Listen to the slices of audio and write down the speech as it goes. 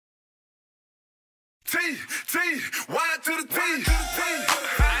T, Y to the T. Hey,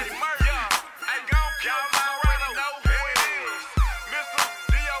 Murray, hey, y'all already know who it is. Mr.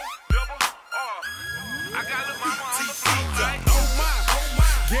 Dorrough. I got little mama on the floor, right? Oh my,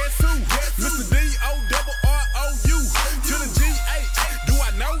 guess who? Mr. Dorrough to the G-H. Do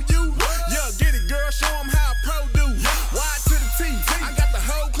I know you? Yeah, get it, girl. Show them how a pro do. Y to the T. I got the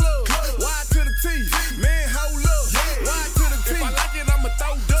whole club. Y to the T. Man, hold up. Y to the T. If I like it, I'ma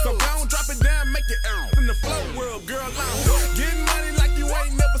throw dubs. So don't drop it down, make it in the flow world, girl. I'm getting money like you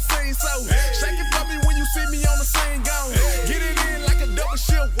ain't never seen. So shake it for me when you see me on the scene. Gone. Get it in like a double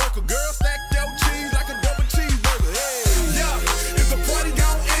shift worker. Girl, stack your cheese like a double cheeseburger. Yeah, if the party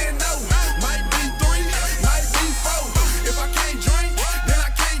gon' end, no. Might be 3, might be 4. If I can't drink, then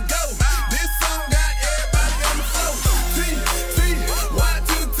I can't go. This song got everybody on the floor. T, Y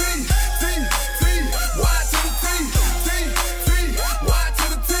to the T. T, Y to the T. T, Y to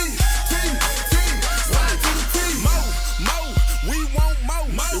the T. T, Y to the T. Mo, we want mo.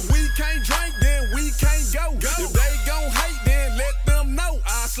 If we can't drink, then we can't go. If they gon' hate, then let them know.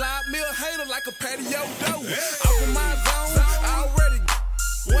 I slide me a hater like a patio dough. Off of my zone, already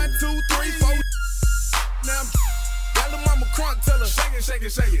 1, 2, 3, 4. Now I'm got little mama crunk, tell her shake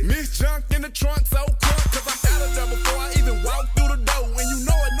it. Miss junk in the trunk, so crunk, cause I'm out of there before I even walk through the door. And you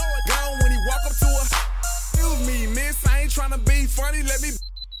know it gone when he walk up to her. Excuse me, miss, I ain't tryna be funny, let me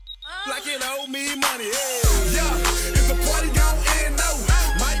like it owe me money. Yeah, if the party gon' end, no.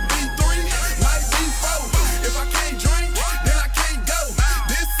 Might be 3, might be 4. If I can't drink, then I can't go.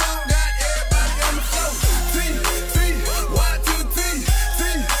 This song got everybody on the floor. T, Y to the T. T,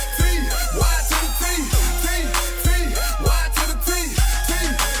 Y to the T. T, Y to the T. T,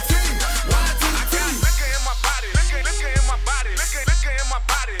 Y to the T. Liquor in my body. Liquor in my body. Liquor in my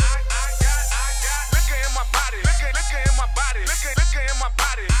body. I got liquor in my body. Liquor in my body. Liquor in my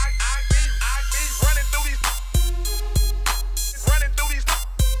body. I be running through these.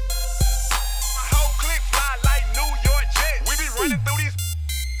 My whole clique fly like New York Jets. We be running through these.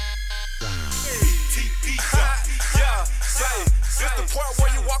 Yeah, this the part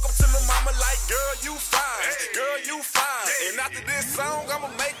where you walk up to the mama like, girl, you fine. Girl, you fine. And after this song, I'ma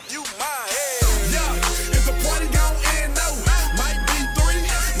make you mine.